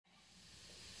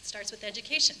starts with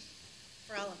education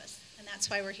for all of us, and that's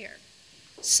why we're here.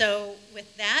 So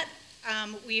with that,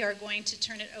 we are going to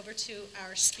turn it over to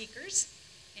our speakers,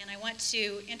 and I want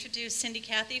to introduce Cindy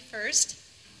Cathy first.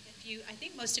 I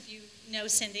think most of you know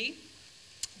Cindy,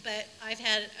 but I've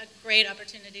had a great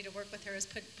opportunity to work with her as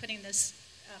putting this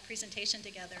presentation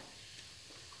together.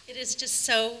 It is just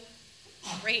so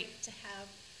great to have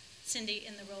Cindy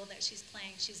in the role that she's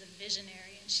playing. She's a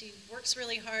visionary, and she works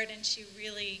really hard, and she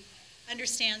really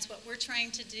understands what we're trying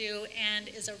to do and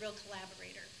is a real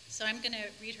collaborator. So I'm going to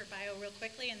read her bio real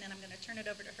quickly, and then I'm going to turn it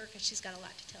over to her because she's got a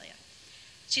lot to tell you.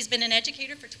 She's been an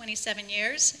educator for 27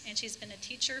 years, and she's been a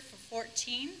teacher for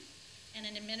 14 and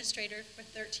an administrator for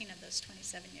 13 of those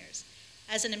 27 years.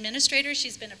 As an administrator,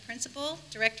 she's been a principal,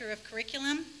 director of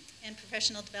curriculum and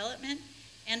professional development,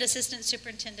 and assistant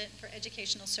superintendent for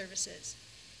educational services.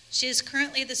 She is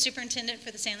currently the superintendent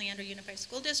for the San Leandro Unified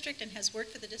School District and has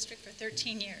worked for the district for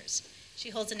 13 years. She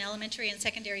holds an elementary and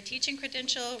secondary teaching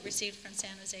credential received from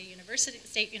San Jose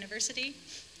State University,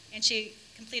 and she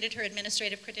completed her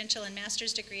administrative credential and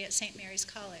master's degree at St. Mary's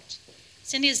College.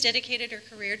 Cindy has dedicated her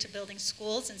career to building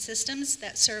schools and systems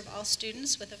that serve all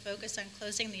students with a focus on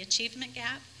closing the achievement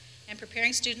gap and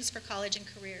preparing students for college and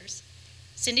careers.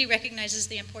 Cindy recognizes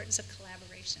the importance of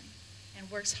collaboration and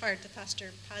works hard to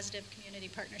foster positive community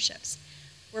partnerships.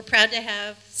 We're proud to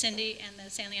have Cindy and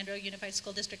the San Leandro Unified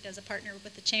School District as a partner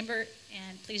with the Chamber,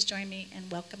 and please join me in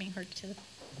welcoming her to the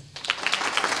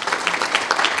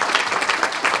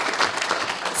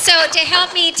So to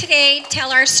help me today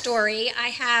tell our story, I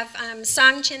have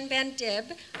Song Chin Ben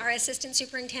Dib, our Assistant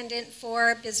Superintendent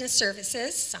for Business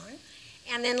Services, Song,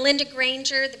 and then Linda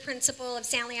Granger, the principal of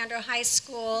San Leandro High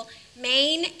School,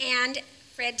 Maine, and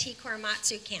Fred T.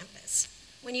 Korematsu campus.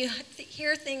 When you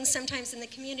hear things sometimes in the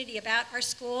community about our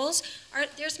schools,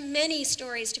 there's many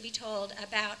stories to be told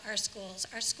about our schools.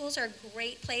 Our schools are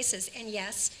great places, and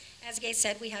yes, as Gay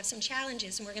said, we have some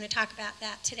challenges, and we're going to talk about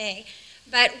that today.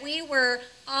 But we were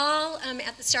all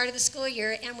at the start of the school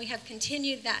year, and we have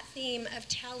continued that theme of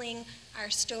telling our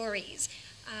stories.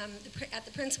 At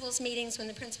the principals' meetings, when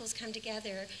the principals come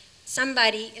together,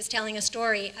 somebody is telling a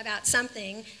story about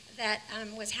something that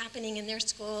was happening in their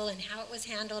school and how it was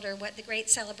handled or what the great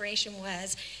celebration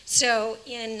was. So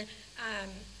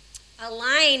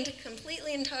aligned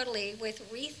completely and totally with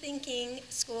rethinking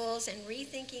schools and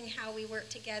rethinking how we work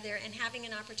together and having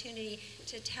an opportunity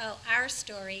to tell our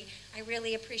story, I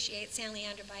really appreciate San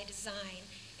Leandro by Design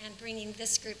and bringing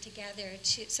this group together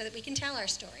so that we can tell our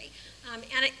story.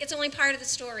 And it's only part of the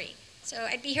story. So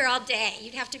I'd be here all day.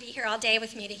 You'd have to be here all day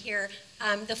with me to hear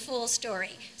the full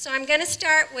story. So I'm going to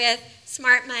start with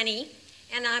smart money.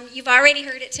 And you've already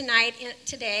heard it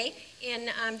today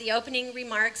in the opening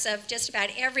remarks of just about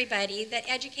everybody that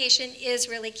education is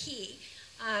really key.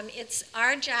 It's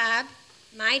our job,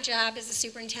 my job as the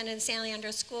superintendent of San Leandro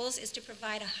Schools, is to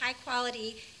provide a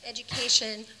high-quality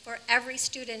education for every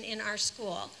student in our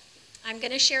school. I'm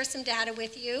going to share some data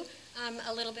with you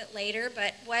a little bit later,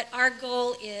 but what our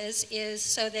goal is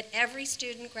so that every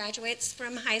student graduates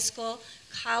from high school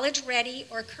college-ready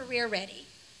or career-ready,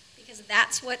 because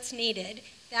that's what's needed.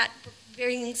 That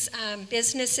brings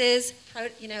businesses,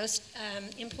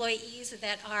 employees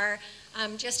that are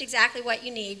just exactly what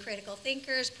you need: critical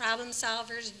thinkers, problem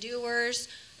solvers, doers.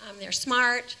 They're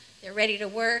smart, they're ready to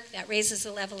work. That raises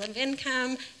the level of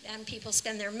income, then people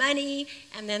spend their money,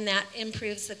 and then that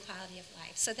improves the quality of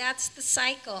life. So that's the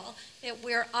cycle that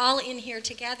we're all in here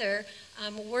together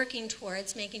working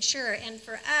towards making sure. And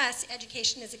for us,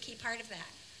 education is a key part of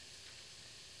that.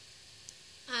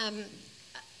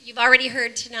 You've already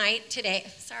heard today,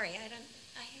 sorry,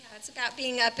 it's about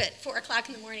being up at 4 o'clock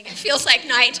in the morning. It feels like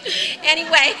night.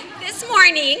 Anyway, this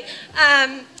morning,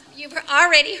 you've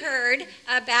already heard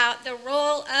about the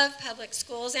role of public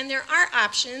schools, and there are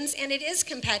options, and it is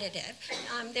competitive.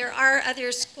 There are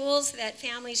other schools that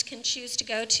families can choose to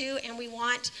go to, and we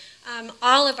want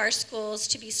all of our schools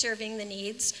to be serving the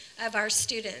needs of our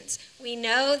students. We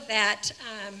know that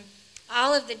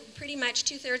pretty much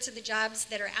 2/3 of the jobs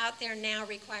that are out there now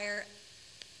require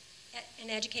an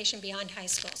education beyond high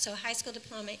school. So high school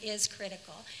diploma is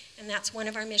critical, and that's one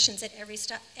of our missions, that every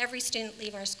student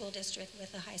leave our school district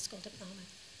with a high school diploma.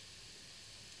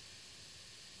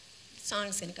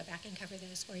 Song's going to go back and cover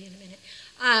those for you in a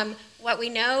minute. What we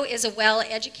know is a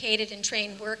well-educated and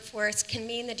trained workforce can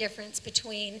mean the difference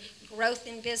between growth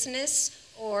in business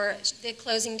or the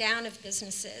closing down of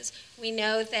businesses. We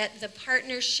know that the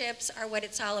partnerships are what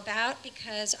it's all about,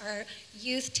 because our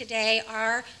youth today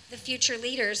are the future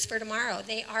leaders for tomorrow.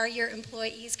 They are your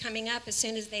employees coming up. As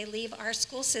soon as they leave our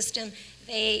school system,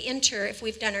 they enter, if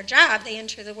we've done our job, they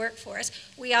enter the workforce.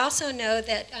 We also know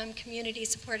that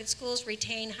community-supported schools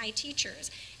retain high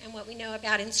teachers. And what we know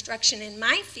about instruction in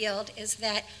my field is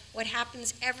that what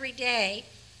happens every day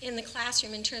in the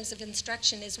classroom in terms of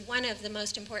instruction is one of the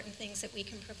most important things that we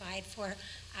can provide for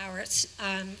our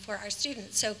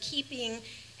students. So keeping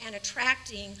and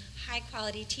attracting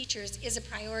high-quality teachers is a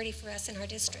priority for us in our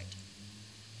district.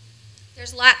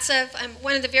 There's lots of,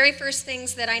 one of the very first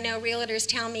things that I know realtors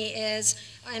tell me is,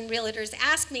 and realtors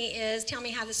ask me is, tell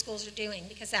me how the schools are doing,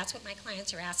 because that's what my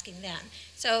clients are asking them.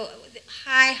 So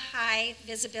high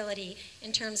visibility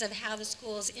in terms of how the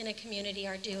schools in a community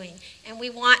are doing. And we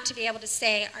want to be able to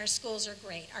say our schools are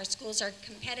great. Our schools are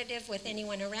competitive with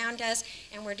anyone around us,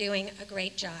 and we're doing a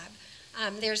great job.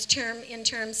 There's in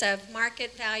terms of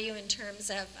market value, in terms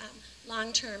of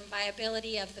long-term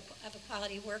viability of a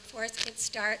quality workforce. It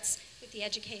starts with the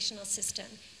educational system,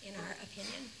 in our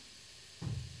opinion.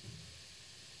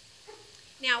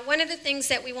 Now, one of the things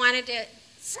that we wanted to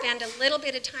spend a little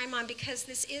bit of time on, because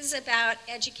this is about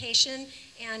education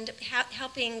and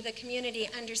helping the community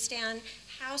understand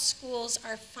how schools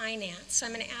are financed. So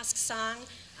I'm going to ask Song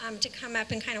to come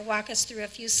up and kind of walk us through a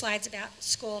few slides about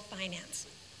school finance.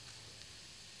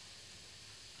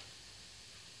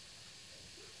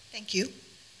 Thank you.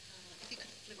 If you could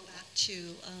flip back to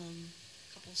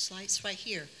a couple slides right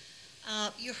here.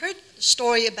 You heard the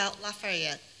story about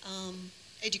Lafayette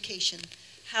education,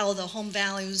 how the home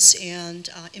values and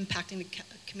impacting the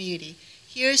community.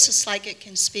 Here's a slide that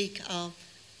can speak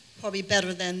probably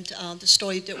better than the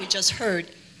story that we just heard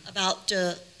about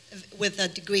with the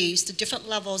degrees, the different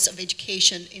levels of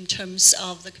education in terms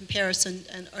of the comparison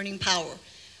and earning power.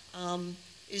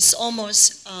 Is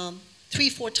almost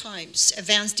 3-4 times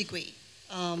advanced degree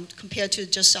compared to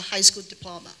just a high school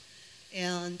diploma.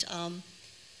 And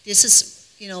this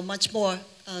is, much more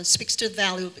speaks to the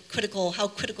value, how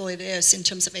critical it is in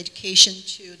terms of education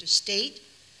to the state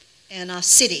and our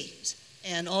cities,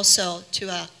 and also to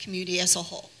our community as a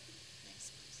whole.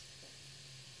 Next, please.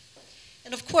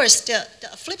 And of course, the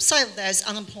flip side of that is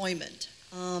unemployment.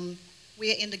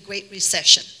 We are in the Great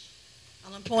Recession.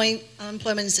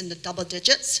 Unemployment is in the double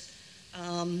digits.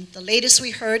 The latest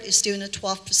we heard is still in the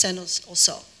 12% or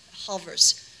so,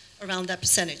 hovers around that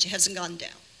percentage. It hasn't gone down.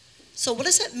 So what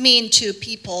does that mean to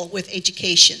people with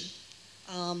education?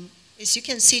 As you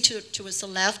can see towards the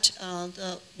left,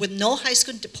 with no high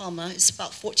school diploma, it's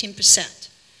about 14%.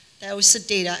 That was the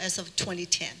data as of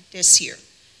 2010, this year.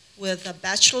 With a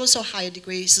bachelor's or higher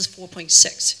degrees, it's 4.6.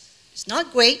 It's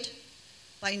not great,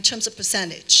 but in terms of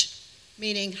percentage,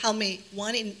 meaning how many,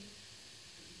 1 in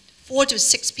 4 to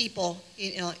 6 people,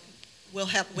 will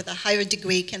have with a higher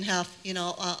degree can have,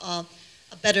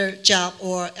 a better job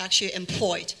or actually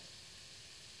employed.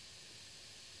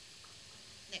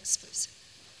 Next, please.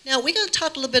 Now we're going to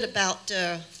talk a little bit about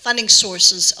funding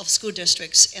sources of school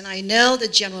districts, and I know the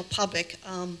general public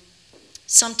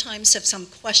sometimes have some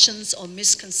questions or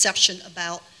misconception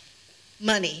about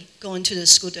money going to the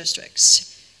school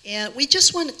districts. And we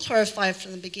just want to clarify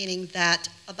from the beginning that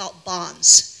about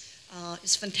bonds.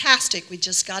 It's fantastic. We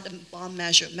just got a bond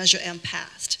measure M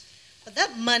passed. But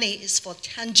that money is for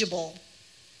tangible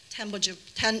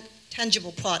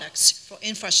products, for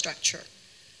infrastructure.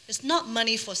 It's not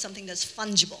money for something that's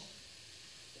fungible.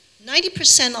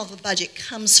 90% of the budget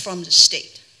comes from the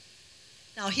state.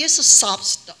 Now here's a sob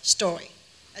story.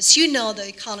 As you know, the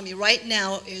economy right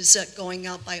now is going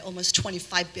up by almost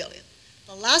 25 billion.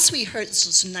 The last we heard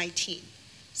was 19.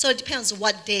 So it depends on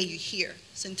what day you hear.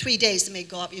 So in 3 days, it may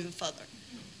go up even further.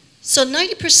 So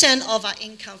 90% of our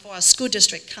income for our school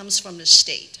district comes from the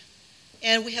state.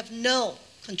 And we have no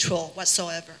control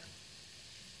whatsoever.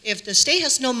 If the state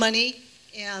has no money,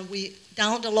 and we,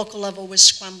 down at the local level, we're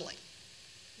scrambling.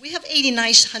 We have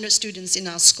 8,900 students in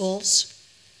our schools.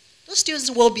 Those students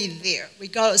will be there,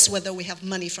 regardless whether we have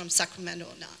money from Sacramento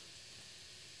or not.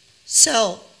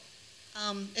 So,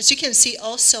 as you can see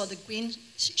also, the green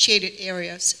shaded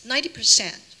areas,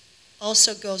 90%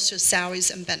 also goes to salaries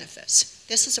and benefits.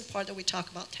 This is a part that we talk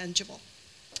about fungible,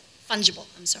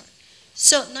 I'm sorry.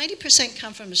 So 90%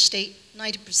 come from the state,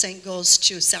 90% goes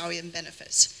to salary and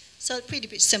benefits. So it's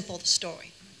pretty simple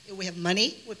story. If we have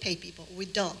money, we pay people. If we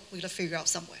don't, we gotta figure out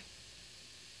some way.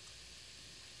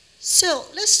 So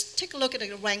let's take a look at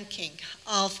the ranking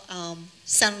of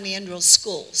San Leandro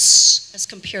schools as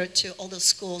compared to all the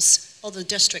schools, all the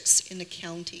districts in the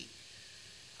county.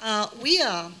 We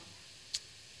are,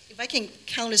 if I can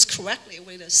count this correctly,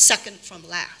 we're the second from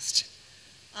last.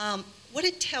 What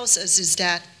it tells us is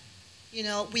that,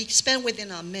 we spend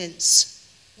within our means.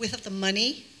 We have the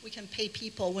money, we can pay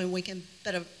people when we can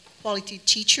better quality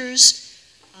teachers,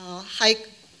 high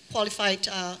qualified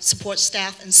support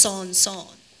staff, and so on and so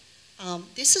on.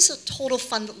 This is a total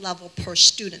fund level per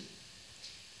student.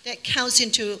 That counts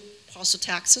into parcel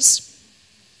taxes,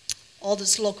 all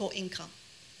this local income.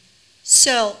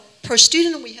 So per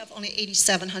student, we have only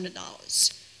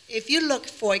 $8,700. If you look,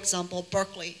 for example,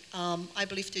 Berkeley, I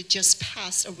believe they just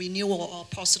passed a renewal of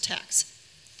parcel tax,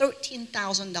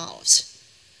 $13,000.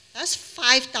 That's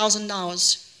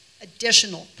 $5,000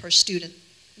 additional per student.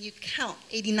 You count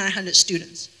 8,900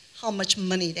 students, how much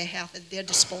money they have at their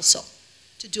disposal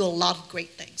to do a lot of great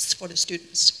things for the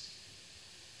students.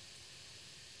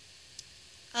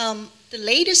 The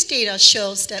latest data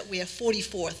shows that we are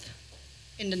 44th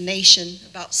in the nation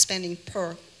about spending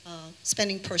per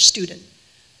student.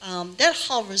 That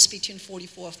hovers between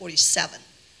 44 and 47.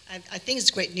 I think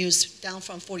it's great news, down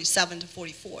from 47 to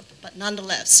 44, but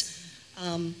nonetheless,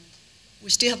 we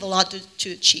still have a lot to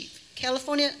achieve.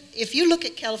 California, if you look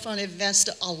at California,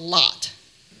 invested a lot.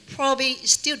 Probably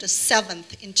still the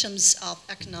 7th in terms of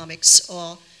economics,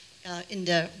 or in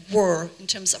the world in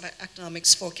terms of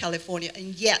economics for California,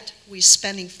 and yet we're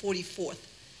spending 44th,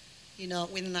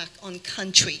 within our own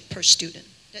country per student.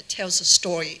 That tells a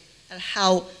story of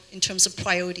how, in terms of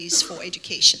priorities for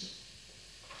education.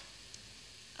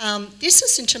 This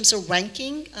is in terms of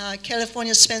ranking.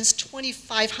 California spends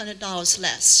 $2,500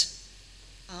 less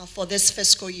for this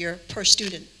fiscal year per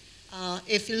student.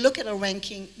 If you look at a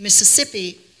ranking,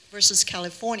 Mississippi versus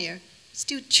California,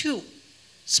 still 2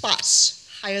 spots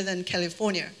higher than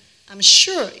California. I'm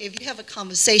sure if you have a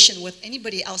conversation with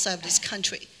anybody outside of this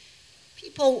country,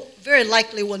 people very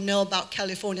likely will know about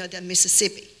California than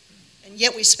Mississippi. And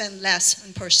yet we spend less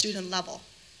on per student level.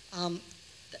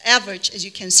 The average, as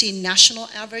you can see, national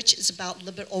average is about a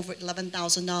little bit over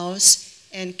 $11,000,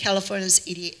 and California's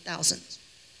 $88,000.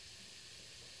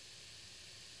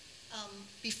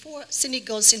 Before Cindy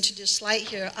goes into this slide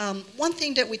here, one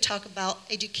thing that we talk about,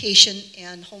 education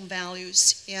and home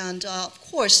values, and of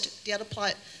course, the other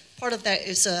part of that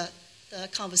is the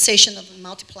conversation of the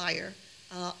multiplier.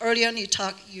 Earlier on,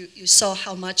 you saw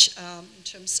how much in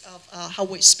terms of how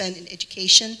we spend in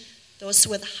education. Those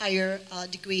with higher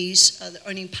degrees, the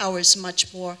earning power is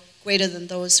much more greater than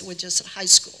those with just high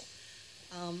school.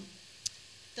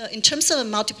 In terms of a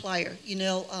multiplier,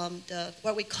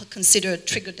 what we consider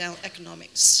trickle-down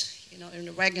economics, in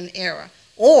the Reagan era,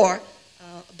 or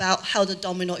about how the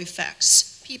domino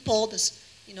effects. People,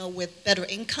 with better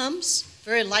incomes,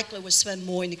 very likely will spend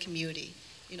more in the community,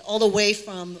 all the way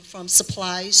from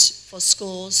supplies for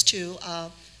schools to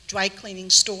dry cleaning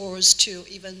stores to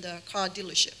even the car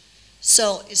dealership.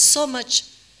 So it's so much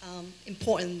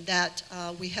important that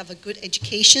we have a good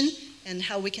education and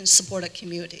how we can support our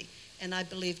community. And I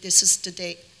believe this is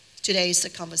today's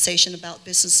conversation about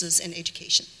businesses and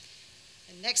education.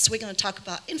 And next, we're going to talk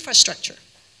about infrastructure.